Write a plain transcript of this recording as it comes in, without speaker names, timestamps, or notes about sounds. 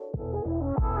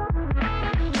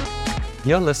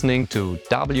You're listening to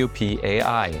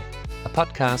WPAI, a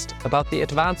podcast about the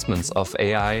advancements of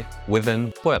AI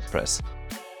within WordPress.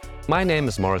 My name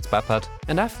is Moritz Bappert,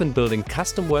 and I've been building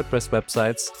custom WordPress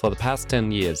websites for the past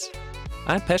 10 years.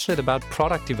 I'm passionate about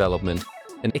product development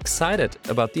and excited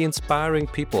about the inspiring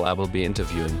people I will be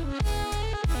interviewing.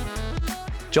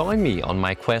 Join me on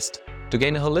my quest to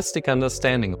gain a holistic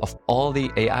understanding of all the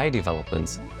AI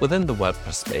developments within the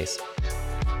WordPress space.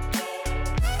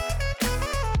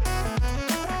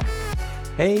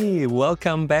 Hey,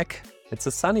 welcome back. It's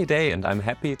a sunny day and I'm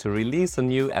happy to release a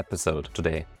new episode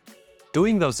today.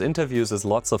 Doing those interviews is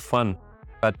lots of fun,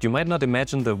 but you might not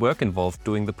imagine the work involved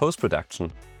doing the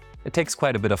post-production. It takes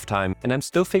quite a bit of time and I'm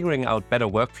still figuring out better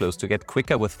workflows to get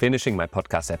quicker with finishing my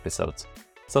podcast episodes.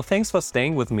 So thanks for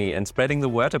staying with me and spreading the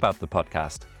word about the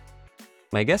podcast.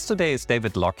 My guest today is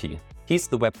David Lockie. He's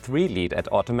the Web3 Lead at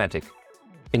Automattic.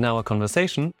 In our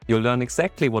conversation, you'll learn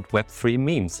exactly what Web3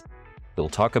 means. We'll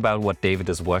talk about what David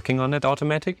is working on at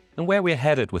Automattic and where we're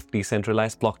headed with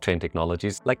decentralized blockchain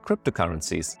technologies like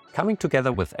cryptocurrencies coming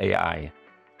together with AI.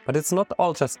 But it's not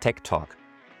all just tech talk.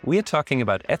 We're talking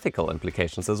about ethical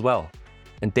implications as well.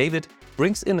 And David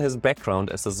brings in his background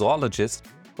as a zoologist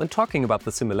when talking about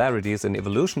the similarities in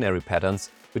evolutionary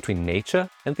patterns between nature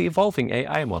and the evolving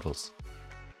AI models.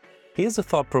 Here's a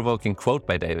thought-provoking quote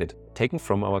by David, taken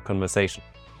from our conversation.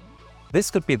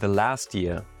 This could be the last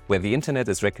year where the internet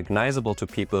is recognizable to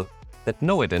people that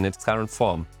know it in its current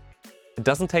form. It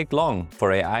doesn't take long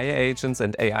for AI agents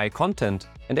and AI content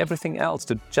and everything else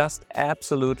to just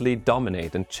absolutely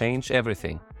dominate and change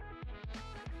everything.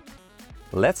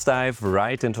 Let's dive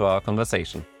right into our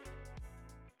conversation.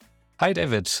 Hi,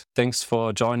 David. Thanks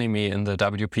for joining me in the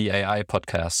WPAI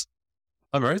podcast.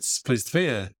 Hi, Moritz. Pleased to be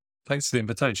here. Thanks for the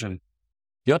invitation.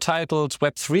 You're titled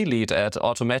Web3 Lead at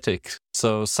Automattic,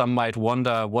 so some might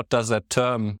wonder, what does that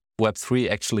term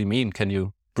Web3 actually mean? Can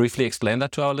you briefly explain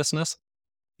that to our listeners?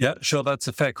 Yeah, sure. That's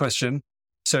a fair question.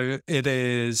 So it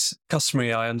is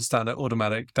customary, I understand, at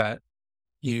Automattic that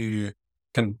you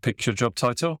can pick your job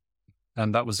title.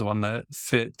 And that was the one that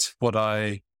fit what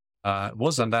I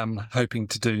was and am hoping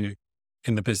to do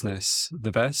in the business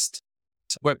the best.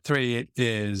 So Web3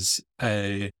 is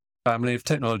a family of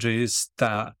technologies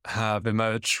that have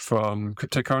emerged from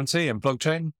cryptocurrency and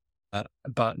blockchain,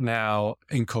 but now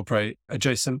incorporate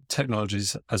adjacent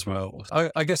technologies as well.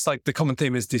 I guess like the common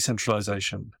theme is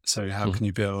decentralization. So how can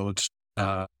you build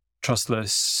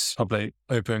trustless, public,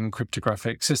 open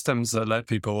cryptographic systems that let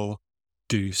people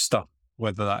do stuff,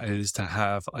 whether that is to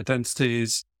have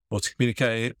identities or to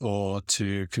communicate or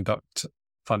to conduct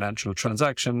financial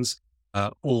transactions,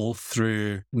 all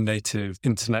through native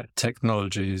internet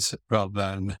technologies rather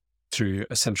than through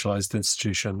a centralized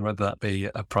institution, whether that be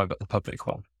a private or public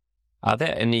one. Are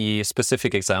there any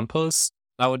specific examples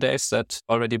nowadays that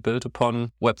already build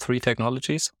upon Web3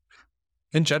 technologies?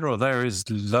 In general, there is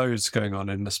loads going on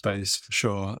in the space for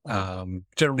sure.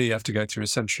 Generally, you have to go through a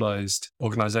centralized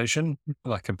organization,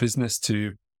 like a business,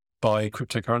 to buy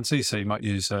cryptocurrency. So you might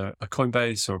use a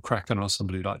Coinbase or a Kraken or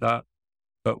somebody like that.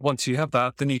 But once you have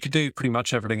that, then you can do pretty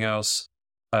much everything else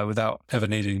without ever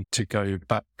needing to go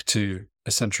back to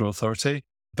a central authority.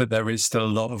 But there is still a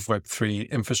lot of Web3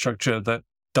 infrastructure that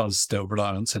does still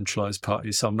rely on centralized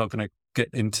parties. So I'm not going to get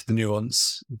into the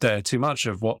nuance there too much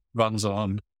of what runs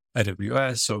on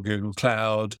AWS or Google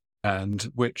Cloud and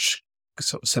which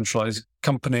sort of centralized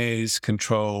companies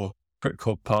control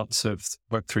critical parts of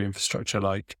Web3 infrastructure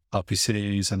like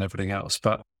RPCs and everything else.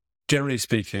 But generally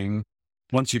speaking,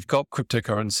 once you've got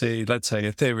cryptocurrency, let's say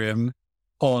Ethereum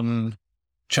on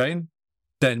chain,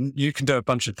 then you can do a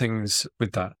bunch of things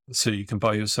with that. So you can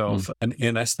buy yourself an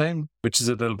ENS name, which is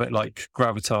a little bit like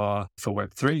Gravatar for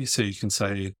Web3. So you can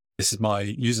say, this is my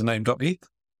username.eth.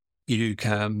 You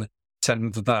can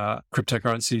send that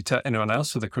cryptocurrency to anyone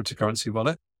else with a cryptocurrency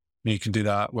wallet. And you can do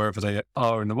that wherever they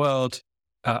are in the world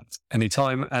at any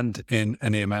time and in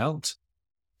any amount.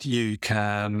 You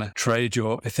can trade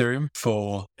your Ethereum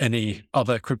for any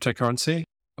other cryptocurrency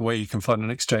where you can find an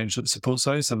exchange that supports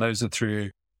those. And those are through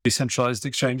decentralized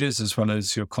exchanges as well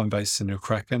as your Coinbase and your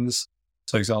Krakens.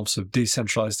 So examples of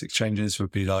decentralized exchanges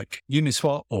would be like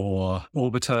Uniswap or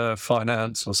Orbiter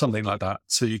Finance or something like that.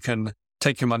 So you can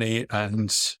take your money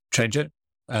and change it,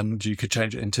 and you could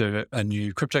change it into a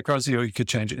new cryptocurrency, or you could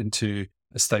change it into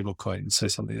a stable coin, so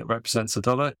something that represents a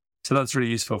dollar. So that's really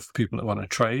useful for people that want to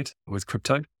trade with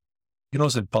crypto. You can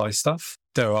also buy stuff.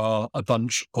 There are a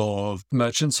bunch of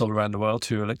merchants all around the world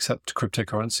who will accept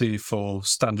cryptocurrency for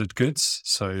standard goods.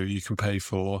 So you can pay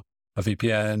for a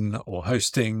VPN or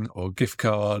hosting or gift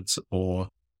cards or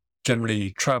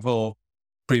generally travel,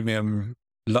 premium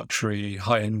luxury,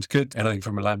 high-end good, anything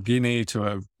from a Lamborghini to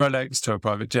a Rolex to a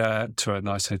private jet to a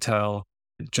nice hotel.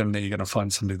 Generally, you're going to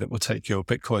find somebody that will take your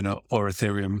Bitcoin or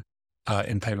Ethereum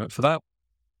in payment for that.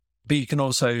 But you can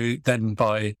also then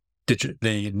buy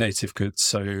digitally native goods.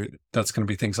 So that's going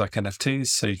to be things like NFTs.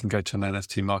 So you can go to an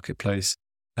NFT marketplace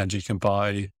and you can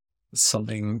buy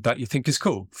something that you think is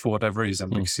cool for whatever reason,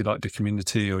 because you like the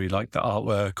community or you like the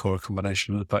artwork or a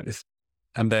combination of both.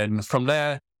 And then from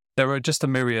there are just a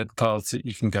myriad paths that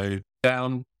you can go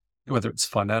down, whether it's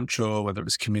financial, whether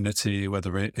it's community,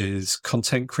 whether it is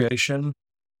content creation.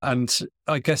 And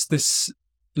I guess this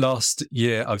last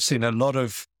year, I've seen a lot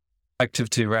of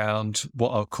activity around what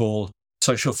I'll call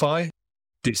social-fi,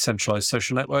 decentralized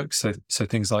social networks. So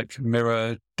things like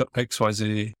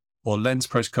Mirror.xyz or Lens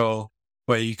Protocol,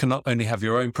 where you can not only have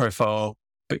your own profile,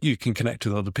 but you can connect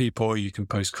with other people, you can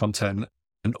post content,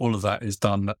 and all of that is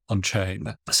done on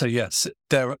chain. So yes,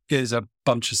 there is a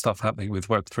bunch of stuff happening with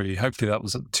Web3. Hopefully that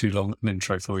wasn't too long an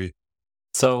intro for you.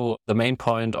 So the main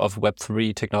point of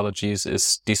Web3 technologies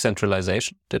is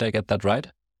decentralization. Did I get that right?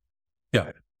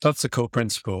 Yeah, that's the core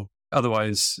principle.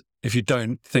 Otherwise, if you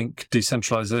don't think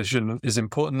decentralization is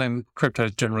important, then crypto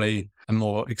is generally a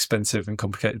more expensive and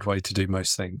complicated way to do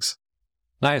most things.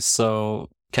 Nice. So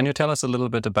can you tell us a little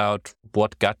bit about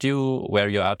what got you where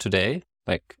you are today?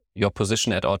 Like your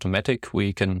position at Automattic,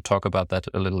 we can talk about that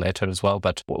a little later as well.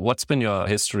 But what's been your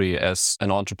history as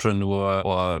an entrepreneur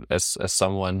or as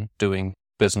someone doing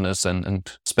business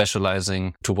and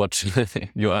specializing to what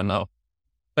you are now?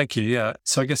 Thank you. Yeah.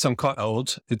 So I guess I'm quite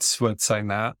old. It's worth saying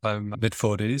that. I'm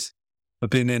mid-40s. I've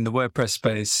been in the WordPress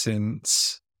space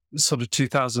since sort of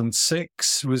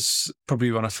 2006 was probably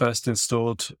when I first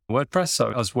installed WordPress.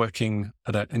 So I was working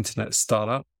at an internet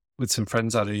startup with some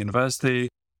friends out of university.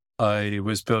 I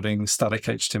was building static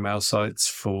HTML sites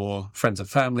for friends and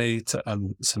family to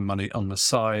earn some money on the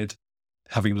side,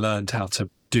 having learned how to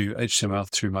do HTML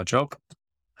through my job.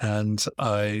 And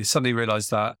I suddenly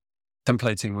realized that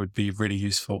templating would be really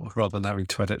useful rather than having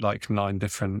to edit like 9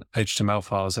 different HTML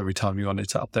files every time you wanted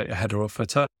to update a header or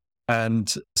footer.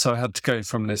 And so I had to go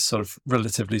from this sort of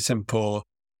relatively simple,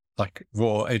 like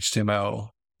raw HTML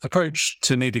approach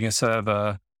to needing a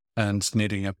server and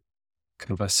needing a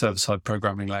kind of a server-side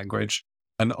programming language.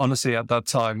 And honestly, at that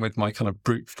time, with my kind of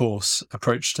brute force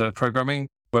approach to programming,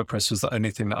 WordPress was the only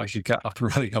thing that I could get up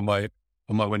and running on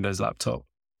my Windows laptop.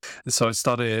 So I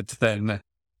started then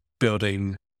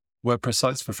building WordPress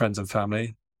sites for friends and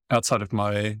family outside of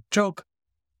my job.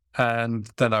 And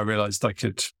then I realized I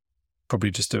could probably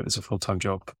just do it as a full-time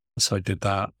job. So I did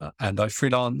that. And I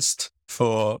freelanced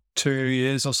for 2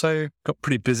 years or so, got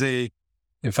pretty busy.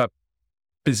 In fact,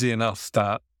 busy enough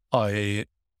that I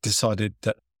decided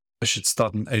that I should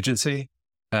start an agency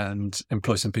and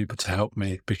employ some people to help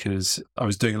me because I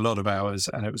was doing a lot of hours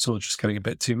and it was all just getting a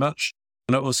bit too much.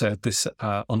 And I also had this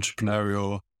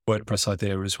entrepreneurial WordPress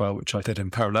idea as well, which I did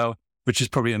in parallel, which is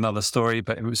probably another story,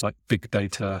 but it was like big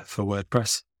data for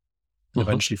WordPress.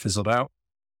 Eventually fizzled out.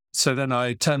 So then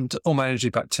I turned all my energy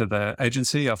back to the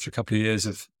agency after a couple of years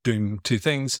of doing 2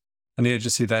 things. And the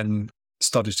agency then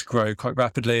started to grow quite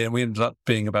rapidly. And we ended up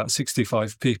being about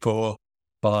 65 people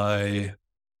by,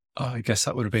 I guess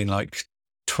that would have been like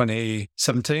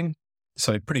 2017.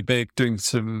 So pretty big, doing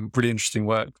some really interesting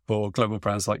work for global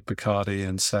brands like Bacardi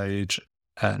and Sage.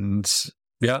 And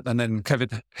yeah, and then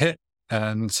COVID hit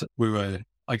and we were,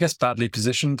 I guess, badly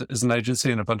positioned as an agency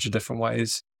in a bunch of different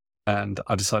ways. And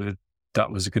I decided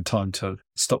that was a good time to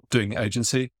stop doing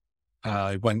agency.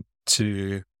 I went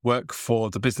to work for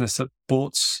the business that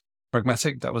bought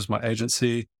Pragmatic. That was my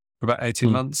agency for about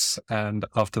 18 months. And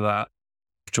after that,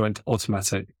 joined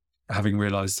Automattic, having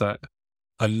realized that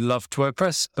I loved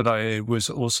WordPress, but I was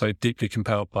also deeply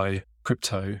compelled by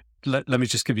crypto. Let me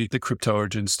just give you the crypto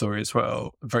origin story as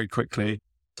well, very quickly.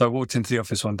 So I walked into the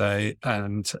office one day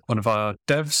and one of our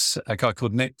devs, a guy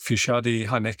called Nick Fushadi.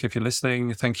 Hi, Nick, if you're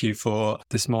listening, thank you for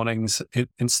this morning's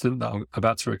incident that I'm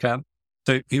about to recount.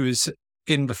 So he was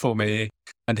in before me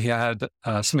and he had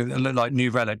something that looked like New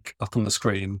Relic up on the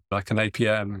screen, like an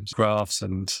APM, graphs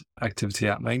and activity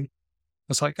happening.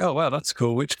 I was like, oh, wow, that's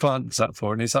cool. Which client is that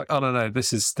for? And he's like, oh, no,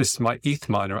 this is my ETH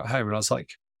miner at home. And I was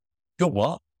like, you're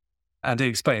what? And he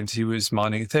explained he was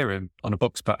mining Ethereum on a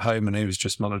box back home and he was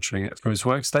just monitoring it from his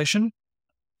workstation.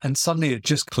 And suddenly it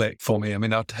just clicked for me. I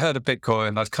mean, I'd heard of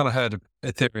Bitcoin, I'd kind of heard of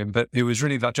Ethereum, but it was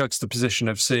really that juxtaposition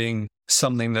of seeing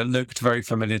something that looked very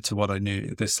familiar to what I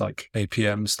knew, this like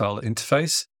APM style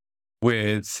interface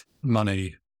with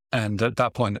money. And at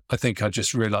that point, I think I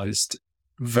just realized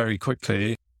very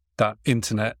quickly that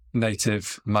internet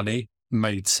native money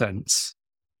made sense.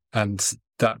 And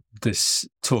that this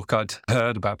talk I'd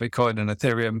heard about Bitcoin and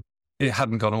Ethereum, it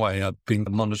hadn't gone away. I'd been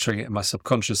monitoring it in my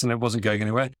subconscious and it wasn't going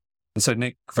anywhere. And so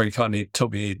Nick very kindly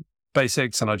taught me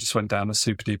basics, and I just went down a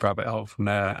super deep rabbit hole from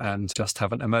there and just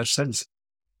haven't emerged since.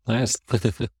 Nice.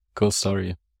 Cool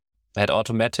story. At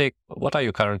Automattic, what are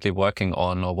you currently working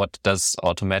on, or what does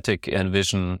Automattic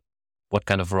envision? What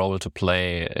kind of role to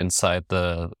play inside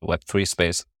the Web3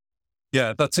 space?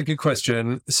 Yeah, that's a good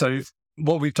question. So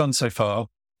what we've done so far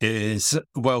is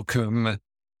welcome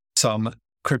some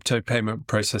crypto payment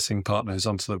processing partners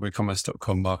onto the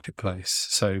WooCommerce.com marketplace.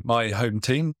 So my home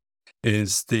team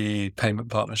is the payment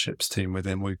partnerships team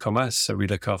within WooCommerce. So we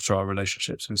look after our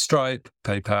relationships with Stripe,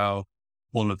 PayPal,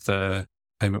 all of the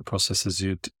payment processors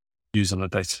you'd use on a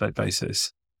day-to-day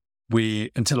basis.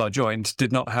 We, until I joined,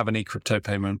 did not have any crypto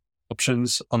payment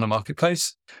options on the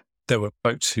marketplace. There were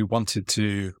folks who wanted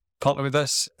to partner with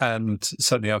us, and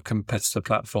certainly our competitor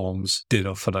platforms did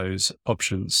offer those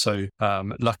options. So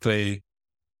luckily,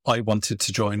 I wanted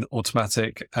to join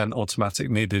Automattic, and Automattic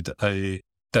needed a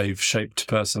Dave-shaped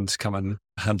person to come and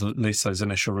handle at least those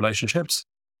initial relationships.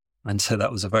 And so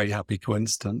that was a very happy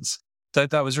coincidence. So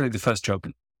that was really the first job.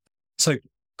 So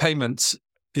payments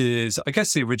is, I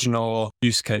guess, the original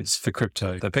use case for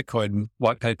crypto. The Bitcoin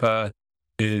white paper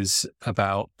is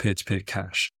about peer-to-peer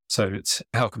cash. So it's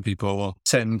how can people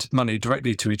send money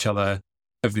directly to each other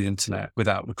over the internet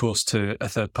without recourse to a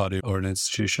third party or an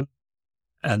institution.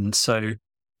 And so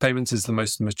payments is the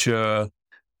most mature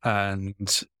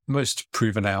and most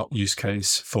proven out use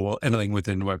case for anything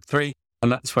within Web3.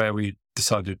 And that's where we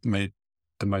decided it made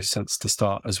the most sense to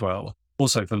start as well.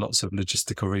 Also for lots of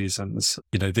logistical reasons.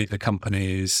 These are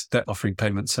companies, they're offering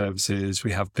payment services.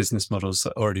 We have business models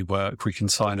that already work. We can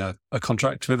sign a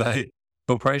contract with a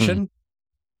corporation.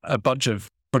 A bunch of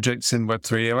projects in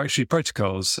Web3 are actually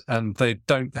protocols, and they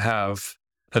don't have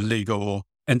a legal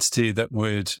entity that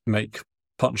would make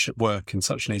partnership work in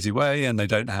such an easy way. And they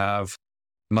don't have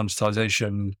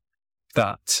monetization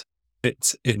that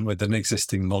fits in with an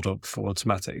existing model for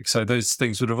Automattic. So those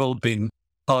things would have all been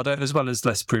harder, as well as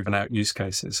less proven out use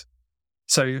cases.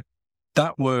 So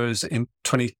that was in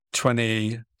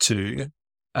 2022.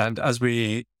 And as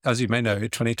you may know,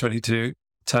 2022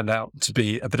 turned out to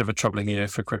be a bit of a troubling year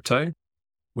for crypto.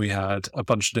 We had a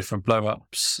bunch of different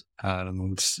blow-ups,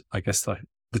 and I guess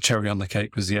the cherry on the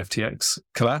cake was the FTX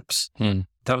collapse.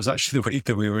 That was actually the week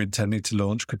that we were intending to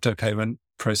launch crypto payment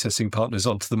processing partners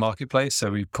onto the marketplace.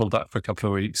 So we pulled that for a couple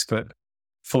of weeks, but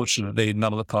fortunately,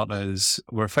 none of the partners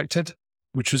were affected,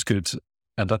 which was good.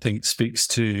 And I think speaks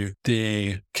to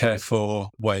the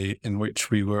careful way in which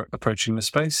we were approaching the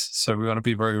space. So we want to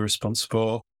be very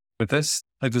responsible with this.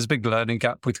 There's a big learning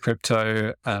gap with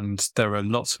crypto, and there are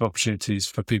lots of opportunities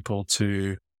for people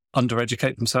to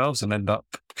undereducate themselves and end up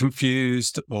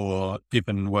confused, or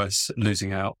even worse,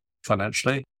 losing out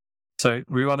financially. So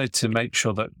we wanted to make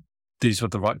sure that these were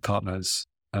the right partners,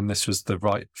 and this was the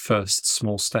right first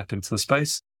small step into the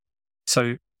space.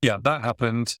 So yeah, that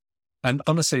happened. And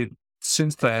honestly,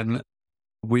 since then,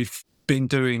 we've been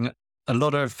doing a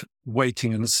lot of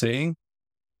waiting and seeing.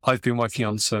 I've been working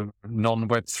on some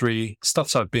non-Web3 stuff.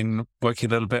 So I've been working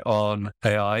a little bit on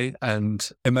AI and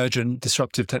emergent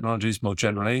disruptive technologies more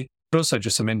generally, but also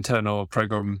just some internal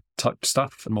program type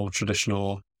stuff, more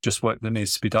traditional, just work that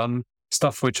needs to be done.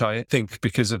 Stuff which I think,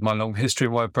 because of my long history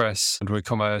in WordPress and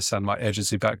WooCommerce and my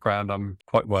agency background, I'm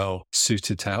quite well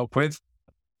suited to help with.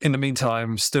 In the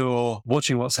meantime, still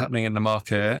watching what's happening in the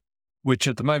market, which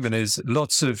at the moment is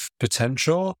lots of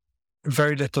potential,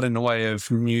 very little in the way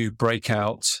of new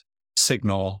breakout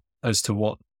signal as to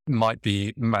what might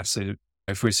be massive.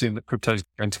 If we assume that crypto is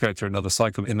going to go through another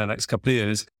cycle in the next couple of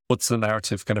years, what's the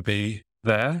narrative going to be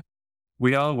there?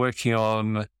 We are working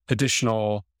on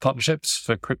additional partnerships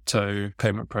for crypto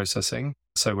payment processing.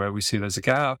 So where we see there's a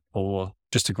gap or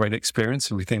just a great experience,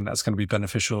 and we think that's going to be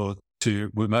beneficial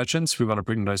to Woo merchants, we want to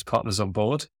bring those partners on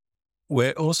board.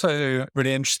 We're also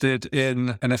really interested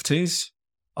in NFTs.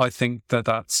 I think that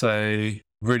that's a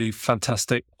really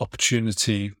fantastic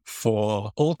opportunity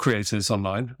for all creators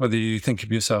online, whether you think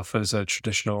of yourself as a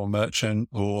traditional merchant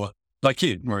or like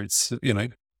you, where it's,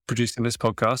 producing this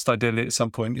podcast. Ideally, at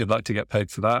some point, you'd like to get paid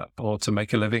for that or to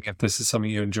make a living if this is something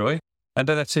you enjoy. And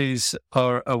NFTs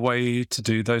are a way to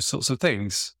do those sorts of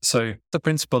things. So the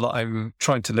principle that I'm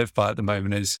trying to live by at the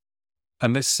moment is,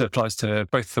 and this applies to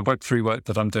both the Web3 work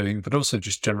that I'm doing, but also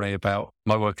just generally about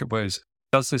my work at Woos,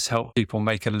 does this help people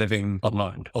make a living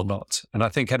online or not? And I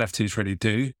think NFTs really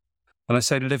do. And I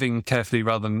say living carefully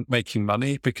rather than making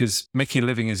money, because making a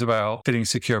living is about feeling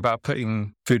secure, about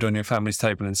putting food on your family's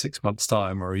table in 6 months'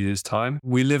 time or a year's time.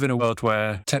 We live in a world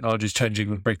where technology is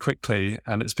changing very quickly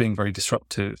and it's being very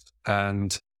disruptive.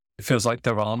 And it feels like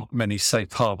there aren't many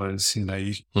safe harbors.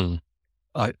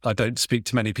 I don't speak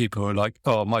to many people who are like,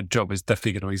 oh, my job is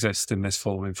definitely going to exist in this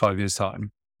form in 5 years'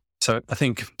 time. So I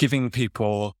think giving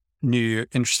people new,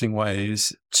 interesting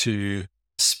ways to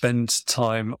spend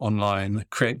time online,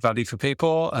 create value for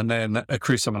people, and then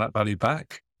accrue some of that value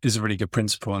back is a really good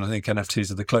principle. And I think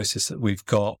NFTs are the closest that we've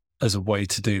got as a way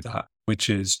to do that, which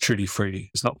is truly free.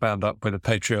 It's not bound up with a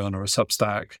Patreon or a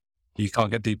Substack. You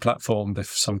can't get deplatformed if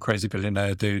some crazy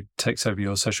billionaire dude takes over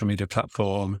your social media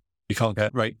platform. You can't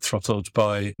get rate throttled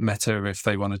by Meta if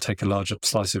they want to take a larger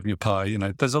slice of your pie. You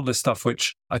know, there's all this stuff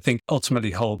which I think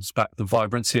ultimately holds back the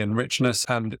vibrancy and richness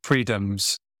and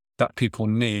freedoms that people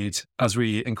need as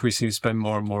we increasingly spend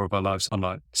more and more of our lives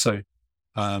online. So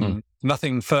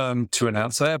nothing firm to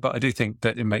announce there, but I do think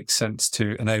that it makes sense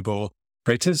to enable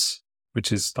creators,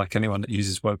 which is like anyone that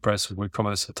uses WordPress or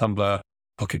WooCommerce or Tumblr,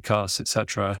 Pocket Casts,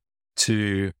 etc.,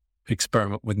 to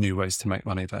experiment with new ways to make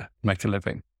money there, make a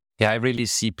living. Yeah, I really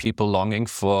see people longing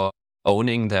for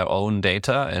owning their own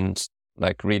data and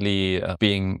like really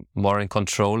being more in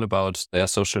control about their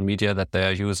social media that they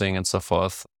are using and so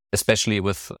forth, especially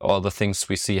with all the things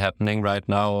we see happening right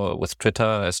now with Twitter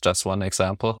as just one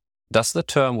example. Does the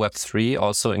term Web3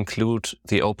 also include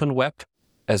the open web?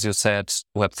 As you said,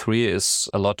 Web3 is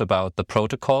a lot about the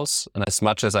protocols. And as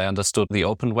much as I understood the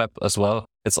open web as well,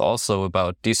 it's also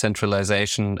about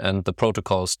decentralization and the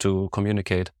protocols to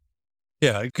communicate.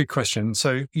 Yeah, good question.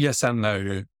 So yes and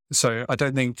no. So I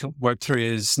don't think Web3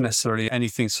 is necessarily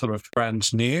anything sort of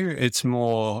brand new. It's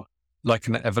more like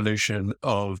an evolution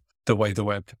of the way the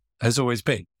web has always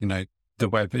been. You know, the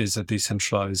web is a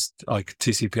decentralized, like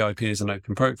TCP/IP is an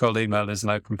open protocol, email is an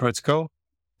open protocol.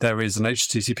 There is an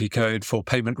HTTP code for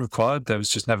payment required. There's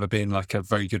just never been like a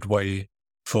very good way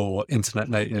for internet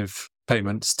native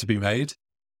payments to be made.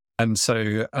 And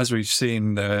so as we've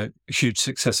seen the huge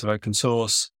success of open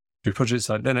source, through projects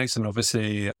like Linux and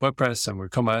obviously WordPress and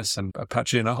WooCommerce and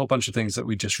Apache and a whole bunch of things that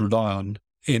we just rely on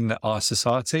in our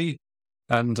society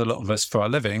and a lot of us for our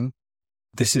living,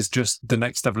 this is just the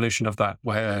next evolution of that,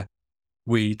 where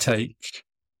we take,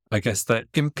 I guess, the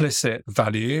implicit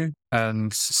value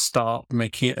and start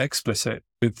making it explicit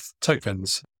with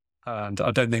tokens. And I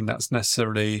don't think that's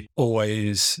necessarily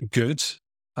always good.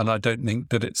 And I don't think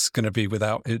that it's going to be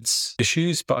without its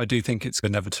issues, but I do think it's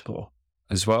inevitable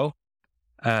as well.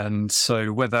 And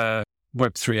so whether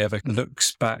Web3 ever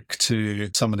looks back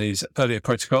to some of these earlier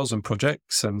protocols and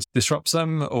projects and disrupts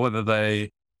them, or whether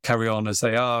they carry on as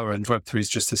they are, and Web3 is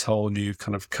just this whole new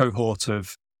kind of cohort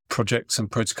of projects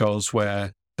and protocols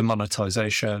where the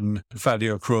monetization,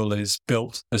 value accrual is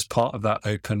built as part of that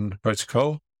open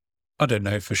protocol. I don't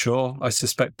know for sure. I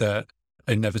suspect that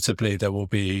inevitably there will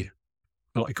be,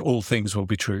 like all things will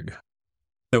be true.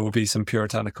 There will be some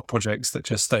puritanical projects that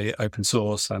just stay open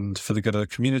source and for the good of the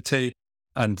community.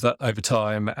 And that over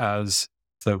time, as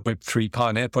the Web3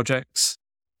 pioneer projects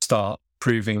start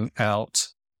proving out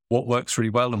what works really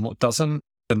well and what doesn't,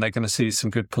 then they're going to see some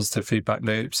good positive feedback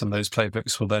loops. And those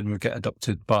playbooks will then get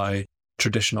adopted by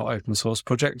traditional open source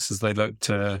projects as they look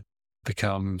to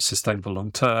become sustainable long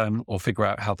term or figure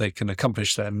out how they can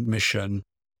accomplish their mission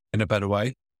in a better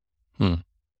way.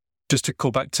 Just to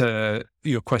call back to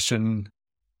your question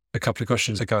a couple of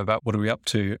questions ago about what are we up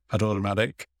to at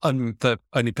Automattic. I'm the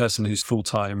only person who's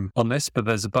full-time on this, but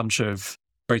there's a bunch of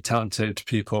very talented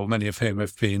people, many of whom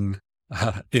have been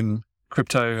in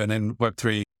crypto and in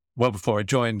Web3 well before I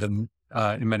joined, and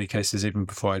in many cases, even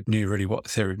before I knew really what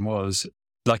Ethereum was.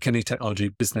 Like any technology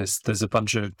business, there's a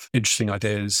bunch of interesting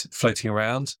ideas floating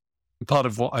around. Part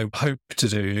of what I hope to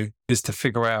do is to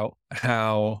figure out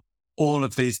how all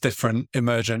of these different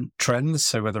emergent trends,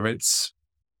 so whether it's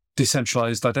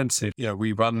decentralized identity. You know,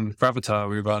 we run Gravatar,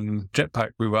 we run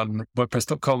Jetpack, we run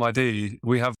WordPress.com ID.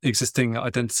 We have existing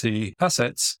identity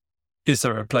assets. Is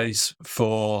there a place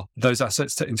for those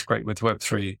assets to integrate with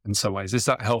Web3 in some ways? Is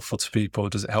that helpful to people?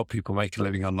 Does it help people make a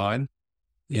living online?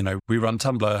 You know, we run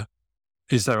Tumblr.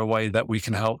 Is there a way that we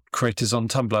can help creators on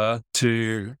Tumblr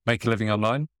to make a living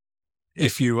online?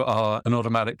 If you are an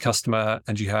Automattic customer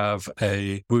and you have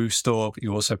a Woo store, but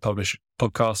you also publish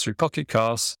podcasts through Pocket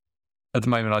Casts, at the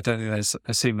moment, I don't think there's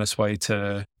a seamless way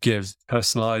to give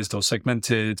personalized or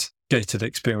segmented, gated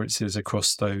experiences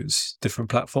across those different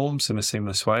platforms in a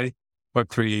seamless way.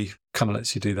 Web3 kind of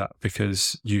lets you do that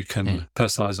because you can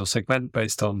personalize or segment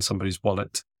based on somebody's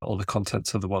wallet or the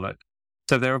contents of the wallet.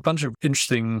 So there are a bunch of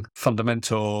interesting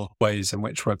fundamental ways in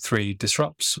which Web3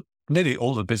 disrupts nearly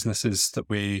all the businesses that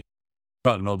we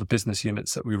run, or the business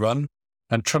units that we run,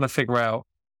 and trying to figure out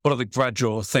what are the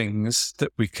gradual things that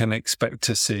we can expect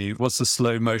to see? What's the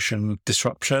slow motion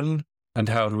disruption and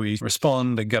how do we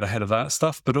respond and get ahead of that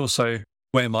stuff? But also,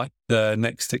 where might the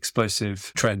next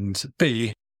explosive trend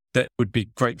be? that would be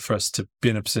great for us to be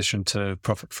in a position to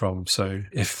profit from. So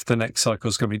if the next cycle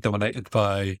is going to be dominated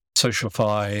by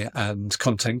socialify and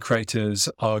content creators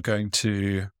are going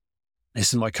to,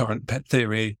 this is my current pet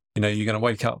theory, you're going to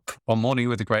wake up one morning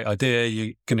with a great idea,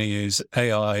 you're going to use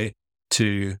AI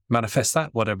to manifest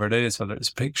that, whatever it is, whether it's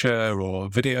a picture or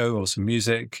video or some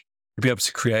music, you'll be able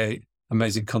to create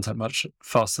amazing content much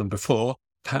faster than before.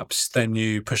 Perhaps then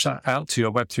you push that out to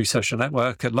your Web3 social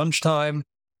network at lunchtime.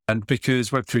 And because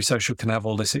Web3 social can have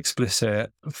all this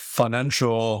explicit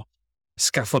financial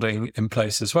scaffolding in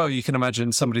place as well, you can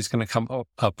imagine somebody's going to come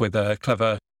up with a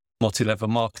clever multi-level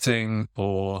marketing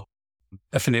or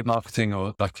affiliate marketing,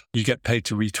 or like you get paid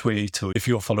to retweet, or if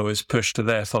your followers push to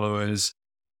their followers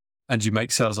and you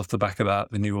make sales off the back of that,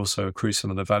 then you also accrue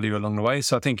some of the value along the way.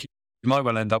 So I think you might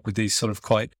well end up with these sort of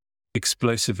quite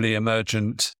explosively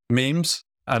emergent memes.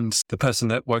 And the person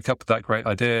that woke up with that great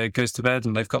idea goes to bed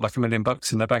and they've got like $1 million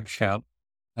in their bank account.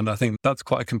 And I think that's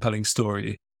quite a compelling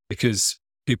story, because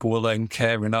people will then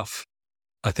care enough,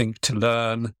 I think, to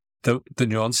learn the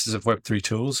nuances of Web3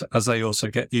 tools as they also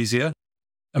get easier.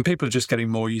 And people are just getting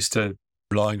more used to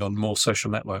relying on more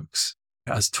social networks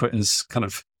as Twitter's kind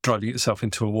of driving itself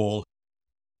into a wall,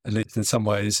 at least in some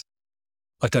ways.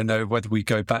 I don't know whether we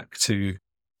go back to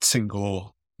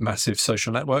single massive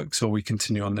social networks or we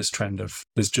continue on this trend of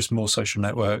there's just more social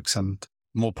networks and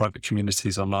more private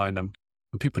communities online and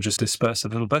people just disperse a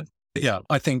little bit. But yeah,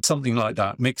 I think something like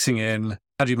that, mixing in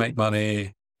how do you make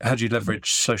money, how do you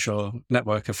leverage social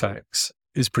network effects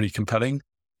is pretty compelling.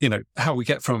 How we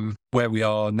get from where we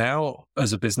are now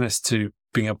as a business to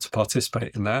being able to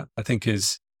participate in that, I think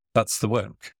that's the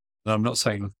work. And I'm not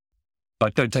saying,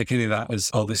 don't take any of that as,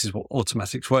 this is what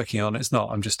Automattic's working on. It's not.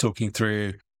 I'm just talking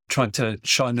through trying to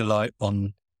shine a light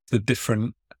on the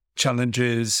different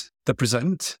challenges that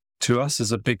present to us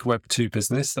as a big Web2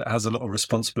 business that has a lot of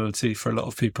responsibility for a lot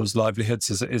of people's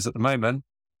livelihoods as it is at the moment.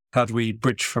 How do we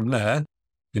bridge from there,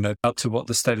 up to what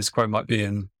the status quo might be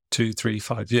in 2, 3,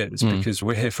 5 years? Because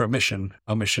we're here for a mission.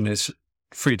 Our mission is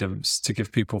freedoms, to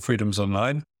give people freedoms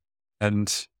online.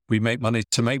 And we make money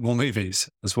to make more movies,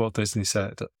 as Walt Disney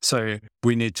said. So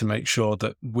we need to make sure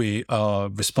that we are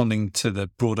responding to the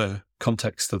broader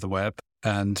context of the web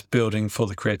and building for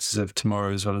the creators of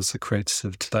tomorrow as well as the creators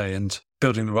of today, and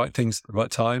building the right things at the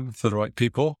right time for the right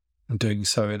people, and doing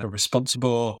so in a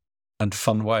responsible and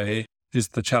fun way is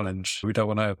the challenge. We don't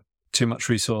want to have too much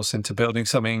resource into building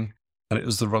something and it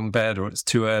was the wrong bed, or it's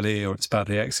too early, or it's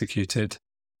badly executed.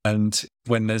 And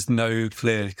when there's no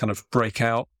clear kind of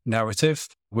breakout narrative,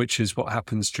 which is what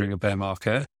happens during a bear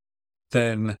market,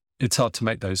 then it's hard to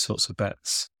make those sorts of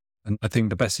bets. And I think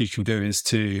the best you can do is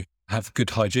to have good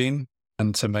hygiene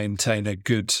and to maintain a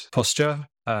good posture.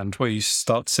 And where you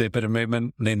start to see a bit of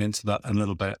movement, lean into that a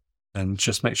little bit and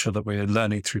just make sure that we're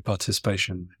learning through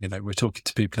participation. We're talking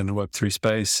to people in the Web3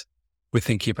 space. We're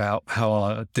thinking about how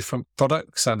our different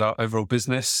products and our overall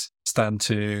business stand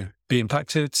to be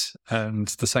impacted. And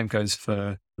the same goes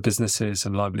for the businesses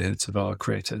and livelihoods of our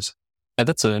creators. And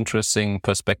that's an interesting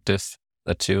perspective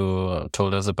that you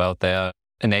told us about there,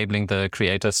 enabling the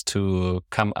creators to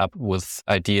come up with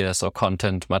ideas or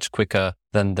content much quicker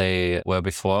than they were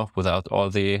before without all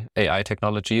the AI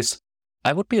technologies.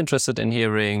 I would be interested in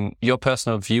hearing your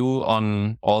personal view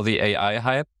on all the AI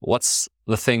hype. What's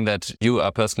the thing that you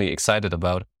are personally excited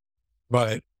about?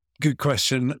 Right. Good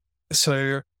question.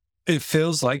 So it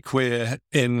feels like we're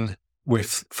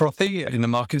with frothy in the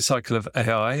market cycle of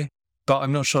AI, but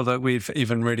I'm not sure that we've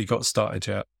even really got started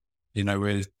yet.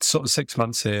 We're sort of 6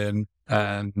 months in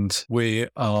and we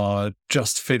are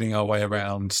just feeling our way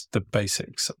around the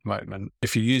basics at the moment.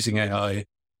 If you're using AI,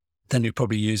 then you're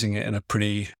probably using it in a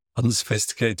pretty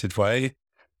unsophisticated way.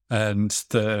 And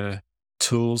the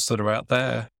tools that are out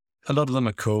there, a lot of them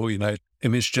are cool,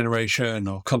 image generation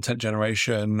or content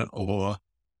generation or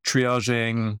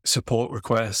triaging support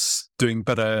requests, doing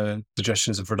better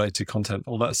suggestions of related content.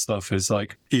 All that stuff is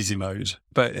like easy mode.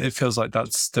 But it feels like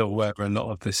that's still where a lot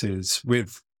of this is,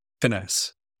 with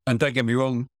finesse. And don't get me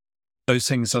wrong, those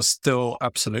things are still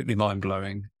absolutely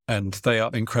mind-blowing and they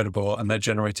are incredible and they're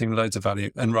generating loads of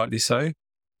value, and rightly so.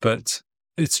 But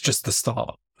it's just the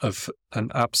start of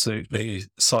an absolutely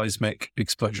seismic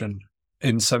explosion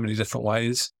in so many different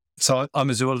ways. So I'm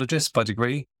a zoologist by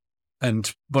degree.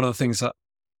 And one of the things that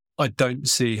I don't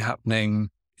see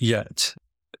happening yet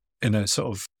in a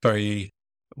sort of very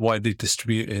widely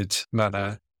distributed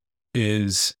manner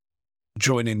is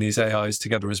joining these AIs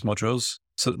together as modules.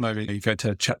 So at the moment, you go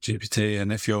to ChatGPT,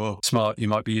 and if you're smart, you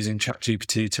might be using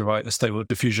ChatGPT to write a Stable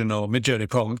Diffusion or Midjourney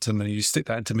prompt, and then you stick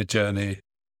that into Midjourney.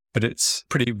 But it's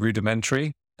pretty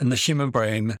rudimentary. And the human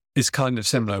brain is kind of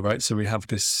similar, right? So we have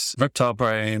this reptile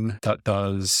brain that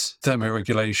does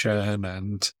thermoregulation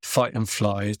and fight and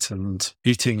flight and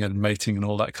eating and mating and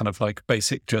all that kind of like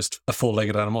basic, just a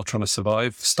four-legged animal trying to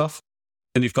survive stuff.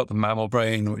 Then you've got the mammal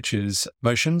brain, which is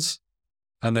emotions.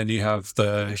 And then you have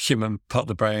the human part of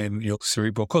the brain, your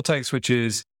cerebral cortex, which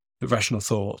is the rational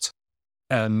thought.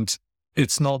 And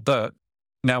it's not that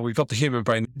now we've got the human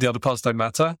brain, the other parts don't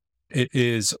matter. It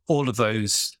is all of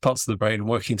those parts of the brain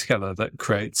working together that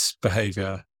creates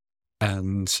behavior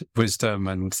and wisdom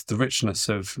and the richness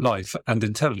of life and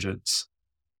intelligence.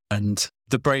 And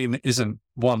the brain isn't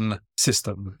one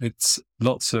system. It's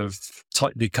lots of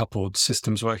tightly coupled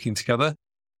systems working together.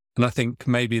 And I think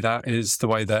maybe that is the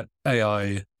way that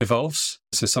AI evolves.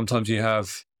 So sometimes you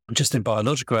have, just in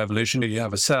biological evolution, you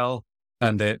have a cell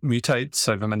and it mutates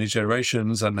over many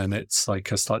generations and then it's like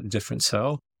a slightly different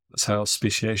cell. That's how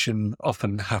speciation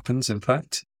often happens, in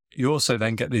fact. You also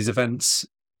then get these events.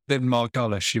 Then Mark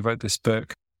Garlish, he wrote this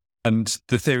book, and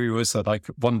the theory was that like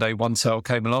one day one cell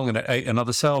came along and it ate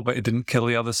another cell, but it didn't kill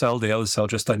the other cell. The other cell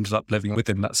just ended up living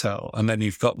within that cell. And then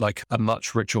you've got like a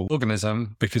much richer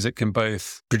organism because it can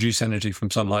both produce energy from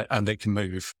sunlight and it can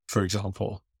move, for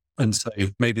example. And so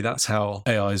maybe that's how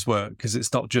AIs work, because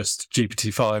it's not just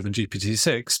GPT-5 and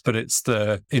GPT-6, but it's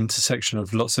the intersection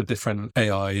of lots of different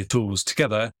AI tools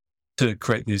together to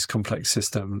create these complex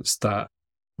systems that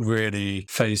really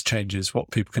phase changes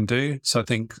what people can do. So I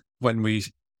think when we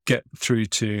get through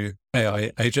to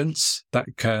AI agents that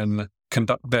can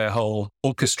conduct their whole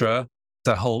orchestra,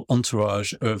 their whole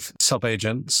entourage of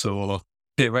sub-agents or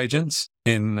peer agents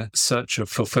in search of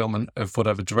fulfillment of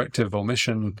whatever directive or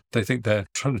mission they think they're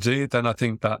trying to do, then I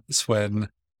think that's when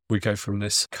we go from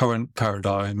this current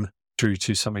paradigm through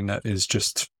to something that is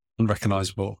just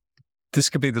unrecognizable. This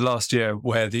could be the last year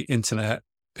where the internet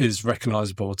is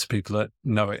recognizable to people that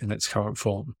know it in its current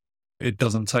form. It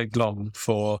doesn't take long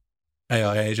for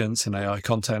AI agents and AI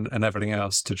content and everything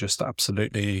else to just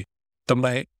absolutely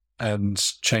dominate and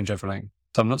change everything.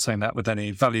 So I'm not saying that with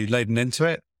any value laden into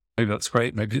it. Maybe that's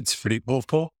great. Maybe it's really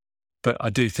awful. But I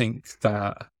do think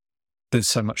that there's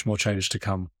so much more change to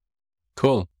come.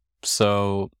 Cool.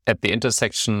 So at the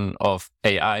intersection of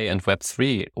AI and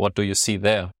Web3, what do you see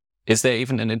there? Is there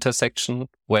even an intersection?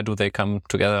 Where do they come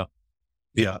together?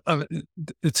 Yeah,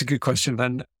 it's a good question.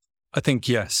 And I think,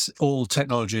 yes, all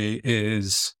technology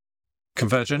is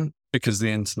convergent because of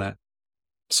the internet.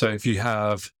 So if you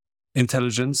have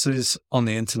intelligences on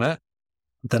the internet,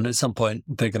 then at some point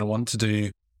they're going to want to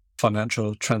do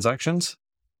financial transactions.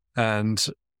 And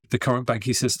the current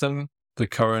banking system, the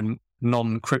current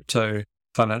non-crypto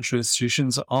financial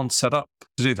institutions aren't set up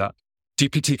to do that.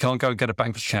 GPT can't go and get a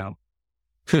bank account.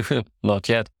 Not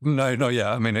yet. No, not yet.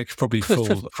 I mean, it could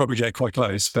probably get quite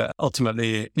close, but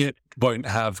ultimately it won't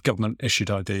have government issued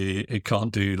ID. It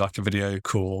can't do like a video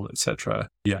call, etc.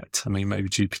 yet. I mean, maybe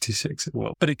GPT-6 it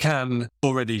will, but it can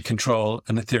already control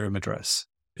an Ethereum address.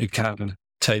 It can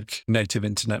take native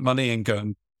internet money and go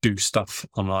and do stuff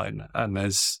online. And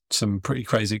there's some pretty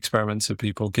crazy experiments of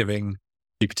people giving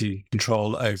GPT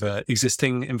control over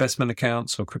existing investment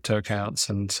accounts or crypto accounts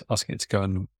and asking it to go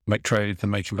and make trades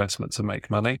and make investments and make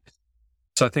money.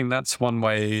 So I think that's one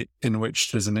way in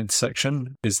which there's an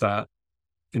intersection, is that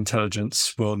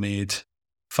intelligence will need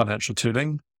financial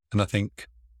tooling. And I think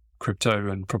crypto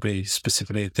and probably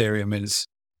specifically Ethereum is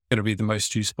going to be the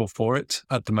most useful for it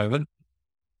at the moment.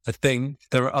 I think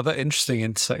there are other interesting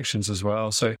intersections as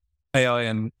well. So AI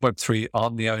and Web3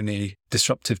 aren't the only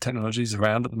disruptive technologies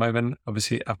around at the moment.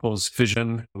 Obviously, Apple's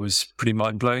vision was pretty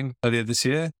mind-blowing earlier this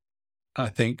year. I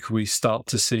think we start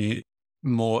to see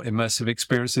more immersive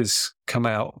experiences come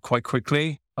out quite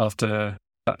quickly after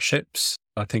that ships.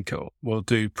 I think it will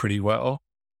do pretty well.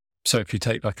 So if you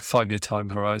take like a 5-year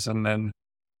time horizon, then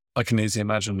I can easily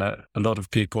imagine that a lot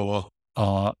of people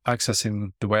are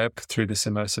accessing the web through this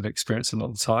immersive experience a lot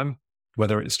of the time.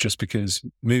 Whether it's just because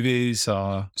movies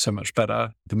are so much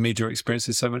better, the media experience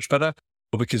is so much better,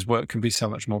 or because work can be so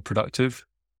much more productive.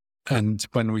 And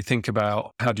when we think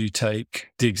about how do you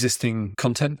take the existing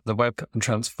content of the web and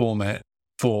transform it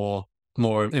for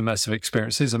more immersive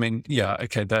experiences, I mean, yeah,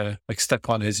 okay, there, like step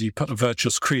one is you put a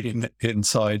virtual screen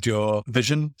inside your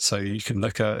vision, so you can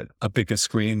look at a bigger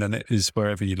screen and it is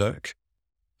wherever you look.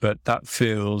 But that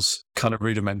feels kind of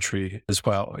rudimentary as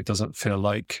well. It doesn't feel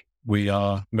like we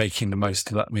are making the most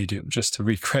of that medium just to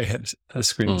recreate a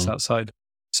screen that's outside.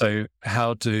 So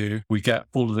how do we get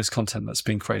all of this content that's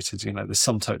been created, the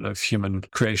sum total of human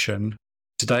creation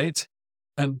to date,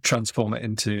 and transform it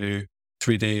into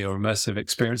 3D or immersive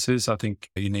experiences? I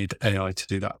think you need AI to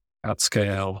do that at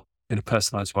scale in a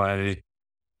personalized way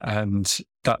And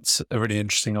that's a really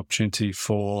interesting opportunity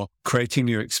for creating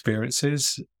new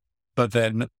experiences. But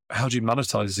then how do you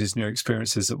monetize these new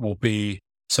experiences that will be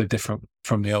so different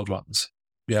from the old ones?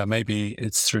 Yeah, maybe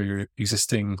it's through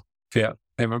existing fiat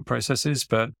payment processes,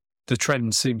 but the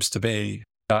trend seems to be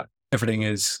that everything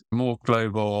is more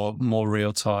global, more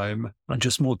real time, and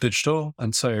just more digital.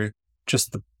 And so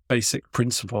just the basic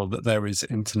principle that there is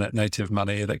internet native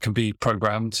money that can be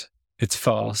programmed, it's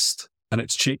fast, and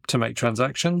it's cheap to make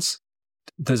transactions.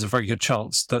 There's a very good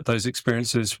chance that those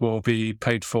experiences will be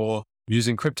paid for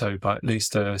using crypto by at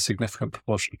least a significant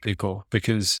proportion of people,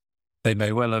 because they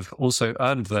may well have also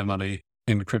earned their money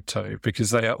in crypto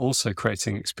because they are also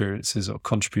creating experiences or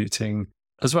contributing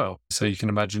as well. So you can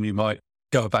imagine you might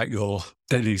go about your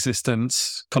daily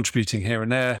existence, contributing here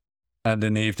and there, and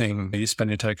in the evening you spend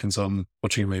your tokens on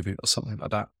watching a movie or something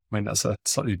like that. I mean, that's a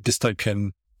slightly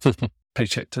dystopian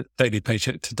paycheck to daily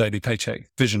paycheck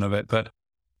vision of it. But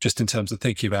just in terms of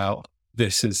thinking about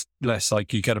this is less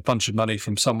like you get a bunch of money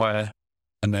from somewhere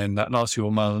and then that lasts you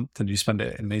a month and you spend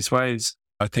it in these ways.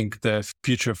 I think the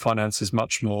future of finance is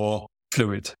much more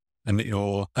fluid, and that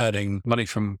you're earning money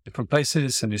from different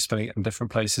places and you're spending it in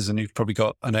different places. And you've probably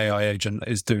got an AI agent that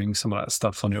is doing some of that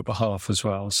stuff on your behalf as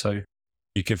well. So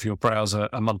you give your browser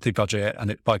a monthly budget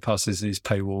and it bypasses these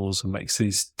paywalls and makes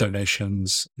these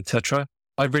donations, etc.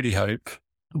 I really hope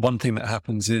one thing that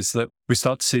happens is that we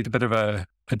start to see a bit of a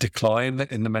decline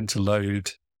in the mental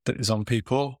load that is on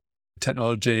people.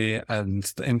 Technology and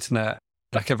the internet,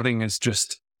 like everything is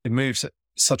just, it moves at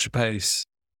such a pace.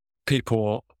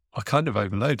 People are kind of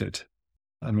overloaded,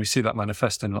 and we see that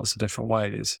manifest in lots of different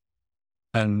ways.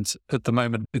 And at the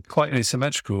moment, it's quite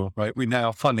asymmetrical, right? We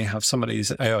now finally have some of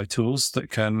these AI tools that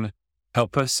can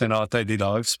help us in our daily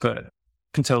lives, but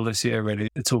until this year, really,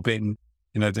 it's all been,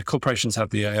 the corporations have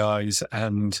the AIs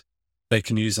and they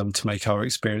can use them to make our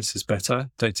experiences better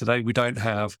day to day. We don't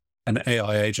have an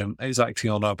AI agent that is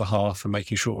acting on our behalf and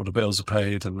making sure all the bills are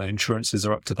paid and the insurances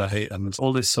are up to date and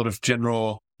all this sort of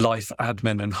general life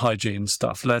admin and hygiene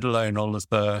stuff, let alone all of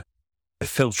the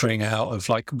filtering out of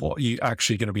like what are you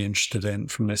actually going to be interested in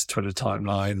from this Twitter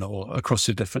timeline or across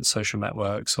your different social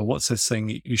networks, or what's this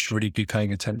thing you should really be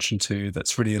paying attention to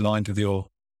that's really aligned with your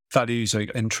values or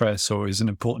your interests or is an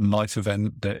important life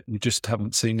event that you just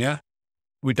haven't seen yet.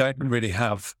 We don't really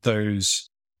have those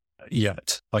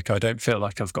yet. Like, I don't feel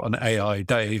like I've got an AI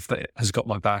Dave that has got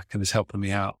my back and is helping me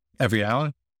out every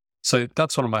hour. So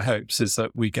that's one of my hopes, is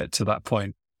that we get to that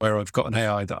point where I've got an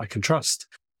AI that I can trust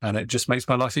and it just makes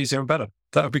my life easier and better.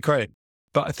 That would be great.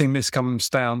 But I think this comes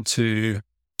down to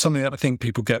something that I think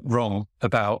people get wrong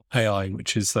about AI,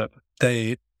 which is that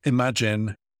they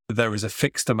imagine that there is a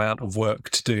fixed amount of work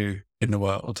to do in the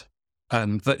world.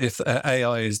 And that if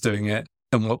AI is doing it,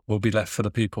 then what will be left for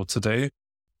the people to do?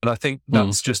 And I think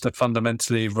that's just a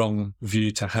fundamentally wrong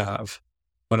view to have.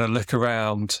 When I look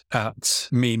around at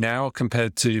me now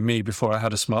compared to me before I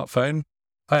had a smartphone,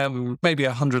 I am maybe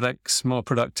 100x more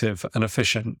productive and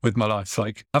efficient with my life.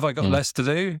 Like, have I got less to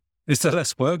do? Is there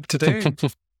less work to do?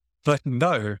 Like,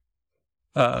 no.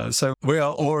 So we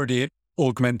are already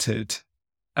augmented,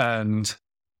 and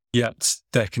yet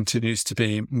there continues to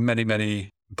be many,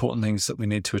 many important things that we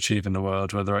need to achieve in the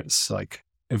world, whether it's like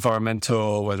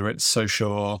environmental, whether it's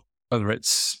social, whether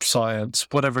it's science,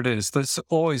 whatever it is. There's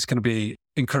always going to be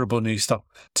incredible new stuff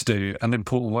to do and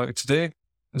important work to do.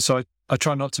 And so I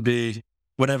try not to be,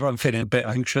 whenever I'm feeling a bit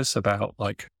anxious about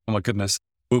like, oh my goodness,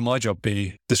 will my job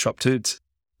be disrupted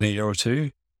in a year or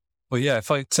two? Well, yeah, if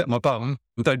I sit my bum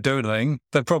and don't do anything,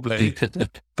 then probably.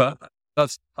 But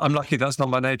I'm lucky that's not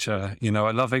my nature.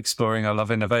 I love exploring, I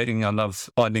love innovating, I love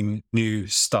finding new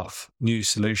stuff, new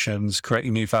solutions,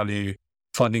 creating new value,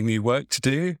 finding new work to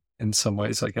do in some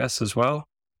ways, I guess, as well.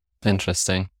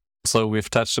 Interesting. So we've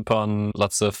touched upon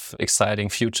lots of exciting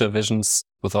future visions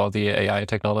with all the AI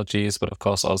technologies, but of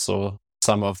course also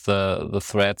some of the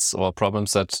threats or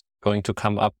problems that are going to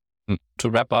come up. To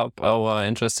wrap up our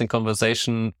interesting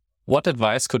conversation, what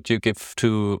advice could you give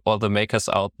to all the makers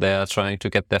out there trying to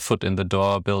get their foot in the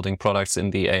door, building products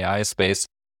in the AI space?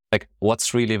 Like,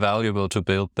 what's really valuable to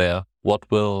build there? What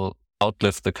will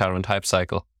outlive the current hype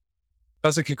cycle?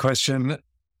 That's a good question.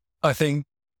 I think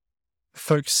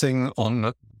focusing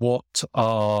on what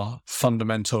are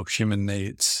fundamental human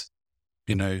needs,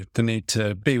 the need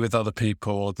to be with other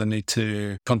people, the need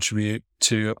to contribute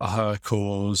to a higher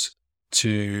cause,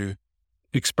 to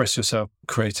express yourself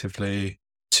creatively,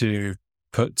 to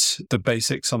put the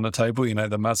basics on the table, the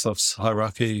Maslow's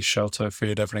hierarchy, shelter,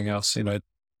 food, everything else,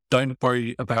 don't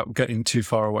worry about getting too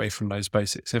far away from those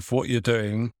basics. If what you're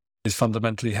doing is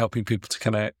fundamentally helping people to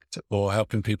connect or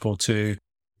helping people to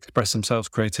express themselves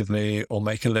creatively or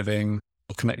make a living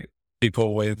connect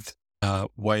people with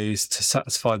ways to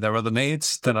satisfy their other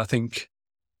needs, then I think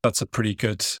that's a pretty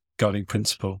good guiding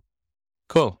principle.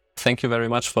 Cool. Thank you very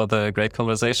much for the great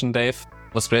conversation, Dave.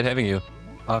 It was great having you.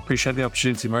 I appreciate the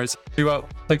opportunity, Maurice. Be well.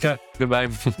 Take care. Goodbye.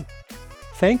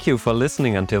 Thank you for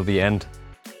listening until the end.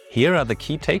 Here are the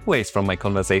key takeaways from my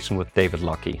conversation with David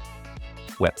Lockie.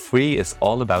 Web3 is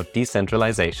all about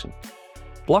decentralization.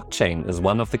 Blockchain is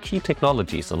one of the key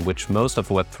technologies on which most of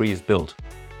Web3 is built.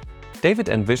 David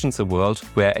envisions a world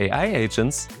where AI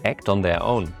agents act on their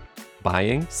own,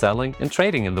 buying, selling, and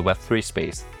trading in the Web3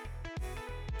 space.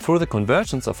 Through the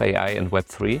convergence of AI and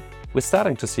Web3, we're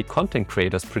starting to see content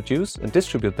creators produce and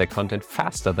distribute their content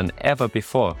faster than ever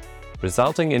before,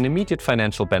 resulting in immediate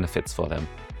financial benefits for them.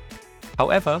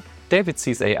 However, David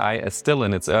sees AI as still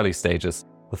in its early stages,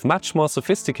 with much more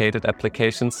sophisticated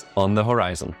applications on the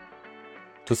horizon.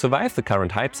 To survive the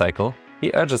current hype cycle,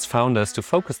 he urges founders to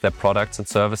focus their products and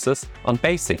services on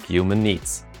basic human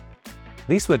needs.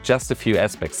 These were just a few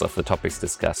aspects of the topics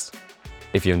discussed.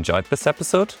 If you enjoyed this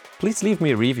episode, please leave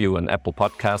me a review on Apple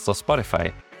Podcasts or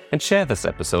Spotify and share this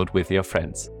episode with your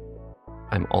friends.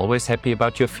 I'm always happy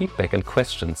about your feedback and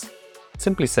questions.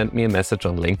 Simply send me a message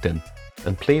on LinkedIn.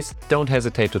 And please don't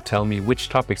hesitate to tell me which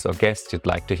topics or guests you'd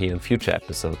like to hear in future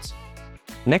episodes.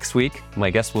 Next week, my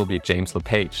guest will be James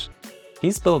LePage.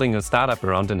 He's building a startup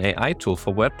around an AI tool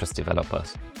for WordPress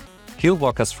developers. He'll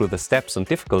walk us through the steps and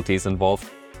difficulties involved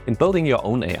in building your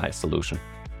own AI solution.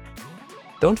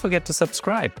 Don't forget to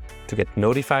subscribe to get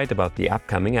notified about the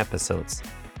upcoming episodes.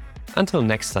 Until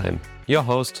next time, your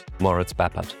host, Moritz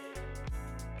Bappert.